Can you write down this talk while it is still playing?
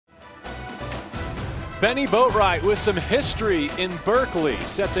Bennie Boatwright with some history in Berkeley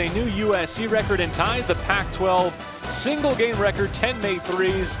sets a new USC record and ties the Pac-12 single-game record, 10 made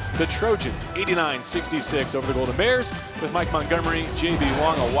threes. The Trojans 89-66 over the Golden Bears with Mike Montgomery, J.B.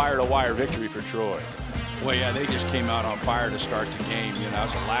 Wong, a wire-to-wire victory for Troy. Well, yeah, they just came out on fire to start the game. You know, that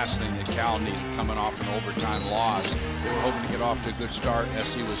was the last thing that Cal needed coming off an overtime loss. They were hoping to get off to a good start.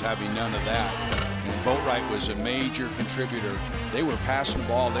 SC was having none of that. And Boatwright was a major contributor. They were passing the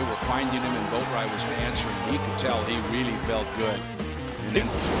ball. They were finding him, and Boatwright was answering. He could tell he really felt good. And then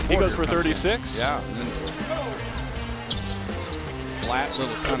he goes for 36. Yeah. And then flat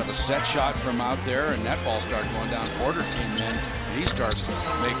little kind of a set shot from out there, and that ball started going down. Porter came in, and he started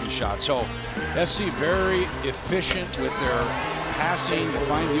making shots. So SC very efficient with their passing to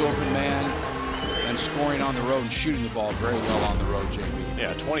find the open man and scoring on the road and shooting the ball very well on the road, JB.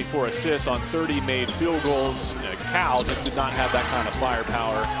 Yeah, 24 assists on 30 made field goals. Cal just did not have that kind of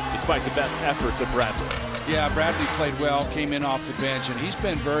firepower despite the best efforts of Bradley. Yeah, Bradley played well, came in off the bench, and he's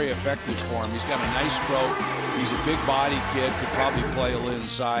been very effective for him. He's got a nice stroke. He's a big body kid, could probably play a little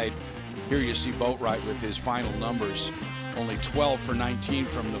inside. Here you see Boatwright with his final numbers. Only 12 for 19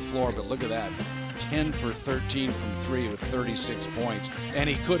 from the floor, but look at that. 10 for 13 from three with 36 points. And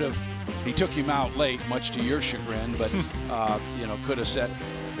he could have, he took him out late, much to your chagrin, but, you know, could have set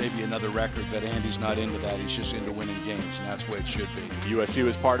maybe another record, but Andy's not into that. He's just into winning games, and that's the way it should be. USC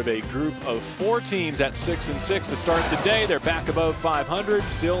was part of a group of 4 teams at 6-6 to start the day. They're back above 500,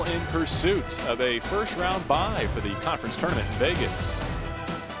 still in pursuit of a first-round bye for the conference tournament in Vegas.